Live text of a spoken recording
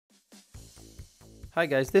Hi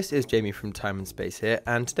guys, this is Jamie from Time+Space here,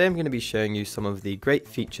 and today I'm going to be showing you some of the great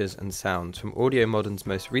features and sounds from Audiomodern's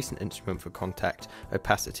most recent instrument for contact,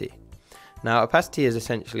 Opacity. Now, Opacity is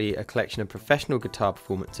essentially a collection of professional guitar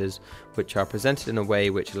performances which are presented in a way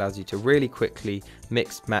which allows you to really quickly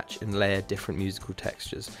mix, match and layer different musical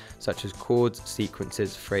textures, such as chords,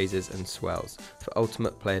 sequences, phrases and swells, for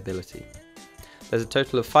ultimate playability. There's a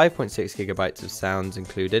total of 5.6 gigabytes of sounds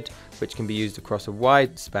included, which can be used across a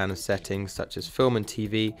wide span of settings such as film and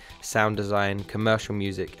TV, sound design, commercial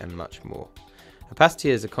music and much more. Opacity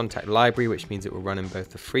is a contact library, which means it will run in both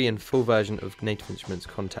the free and full version of Native Instruments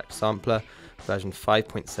Contact Sampler, version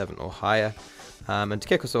 5.7 or higher. And to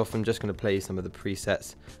kick us off, I'm just going to play you some of the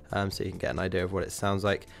presets so you can get an idea of what it sounds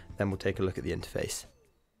like, then we'll take a look at the interface.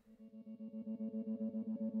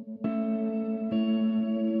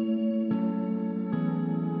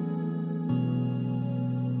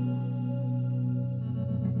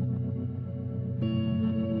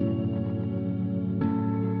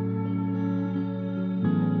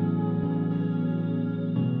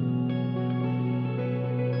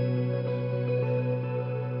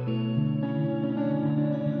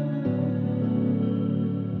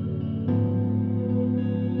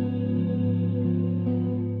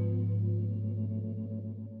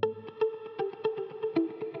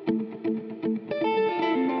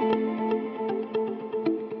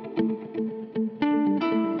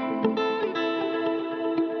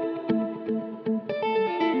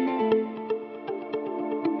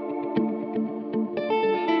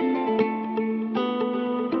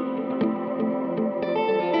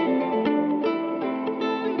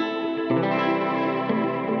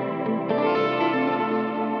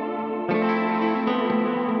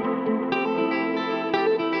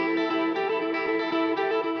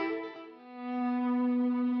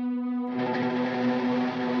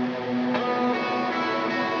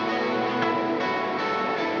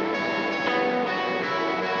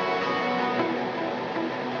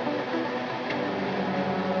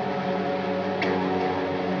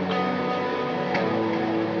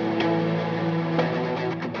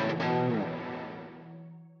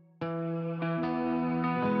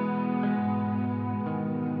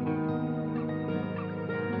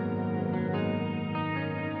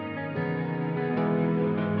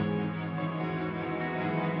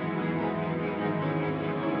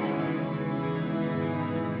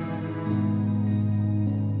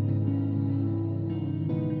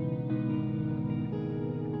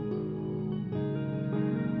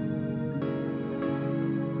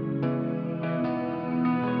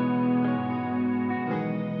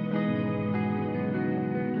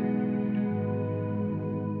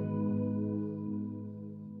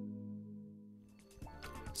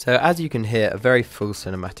 So as you can hear, a very full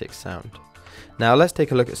cinematic sound. Now let's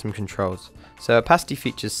take a look at some controls. So Opacity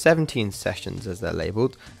features 17 sessions as they're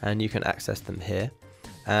labelled, and you can access them here.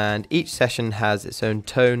 And each session has its own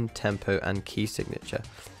tone, tempo and key signature.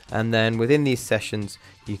 And then within these sessions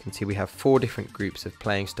you can see we have 4 different groups of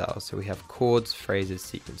playing styles. So we have chords, phrases,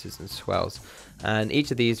 sequences and swells. And each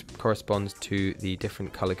of these corresponds to the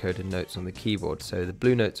different colour-coded notes on the keyboard. So the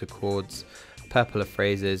blue notes are chords, purple are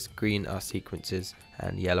phrases, green are sequences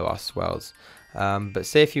and yellow are swells. But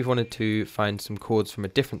say if you wanted to find some chords from a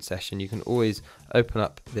different session, you can always open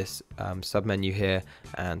up this sub-menu here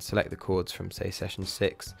and select the chords from say session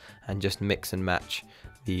 6 and just mix and match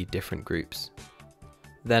the different groups.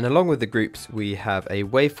 Then along with the groups we have a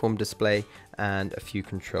waveform display and a few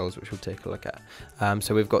controls which we'll take a look at.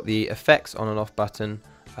 So we've got the effects on and off button,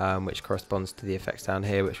 which corresponds to the effects down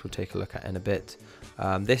here, which we'll take a look at in a bit.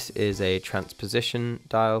 This is a transposition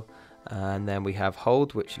dial, and then we have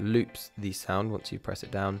hold, which loops the sound once you press it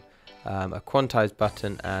down, a quantized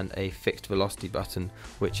button and a fixed velocity button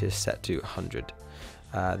which is set to 100.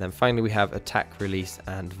 Then finally we have attack, release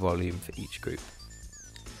and volume for each group.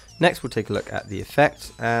 Next we'll take a look at the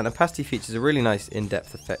effects, and Opacity features a really nice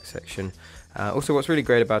in-depth effects section. Also what's really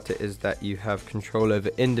great about it is that you have control over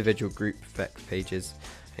individual group effects pages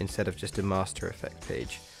instead of just a master effect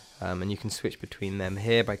page. And you can switch between them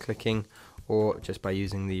here by clicking or just by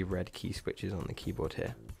using the red key switches on the keyboard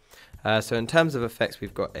here. So in terms of effects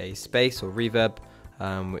we've got a space or reverb,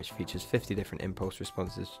 which features 50 different impulse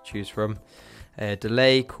responses to choose from, a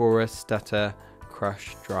delay, chorus, stutter,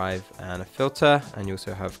 crush, drive and a filter, and you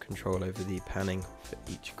also have control over the panning for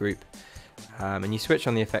each group. And you switch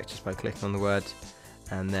on the effect just by clicking on the word,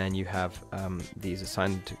 and then you have these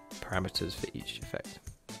assigned parameters for each effect.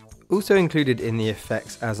 Also included in the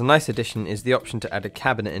effects as a nice addition is the option to add a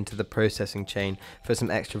cabinet into the processing chain for some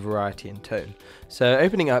extra variety and tone. So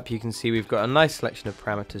opening up, you can see we've got a nice selection of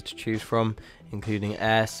parameters to choose from, including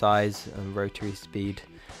air, size and rotary speed.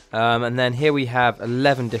 And then here we have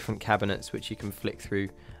 11 different cabinets which you can flick through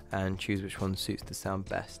and choose which one suits the sound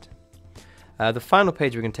best. The final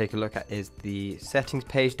page we're going to take a look at is the settings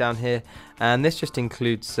page down here, and this just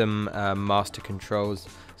includes some master controls.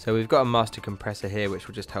 So we've got a master compressor here which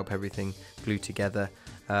will just help everything glue together,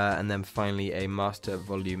 and then finally a master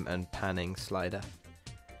volume and panning slider.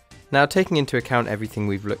 Now, taking into account everything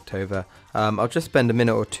we've looked over, I'll just spend a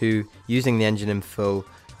minute or two using the engine in full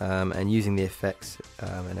and using the effects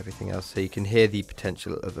and everything else so you can hear the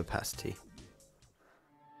potential of opacity.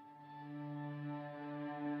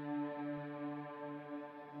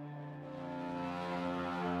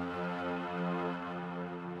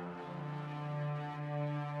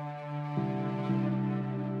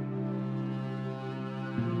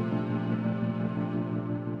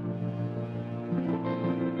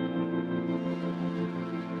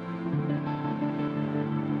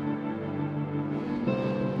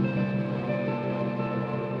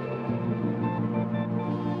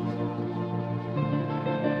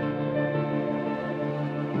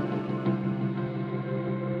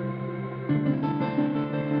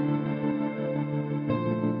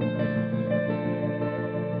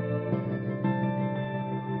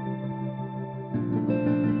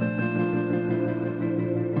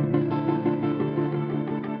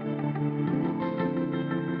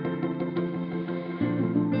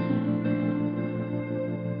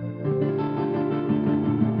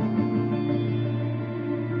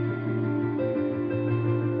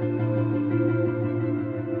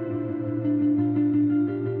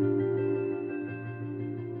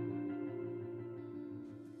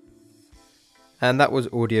 And that was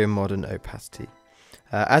Audiomodern Opacity.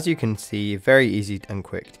 As you can see, very easy and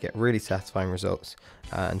quick to get really satisfying results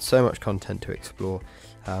and so much content to explore.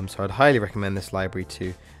 So I'd highly recommend this library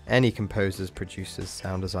to any composers, producers,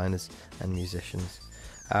 sound designers and musicians.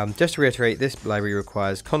 Just to reiterate, this library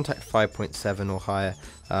requires Kontakt 5.7 or higher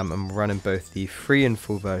and will run in both the free and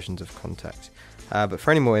full versions of Kontakt. But for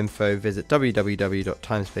any more info, visit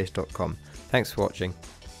www.timespace.com. Thanks for watching.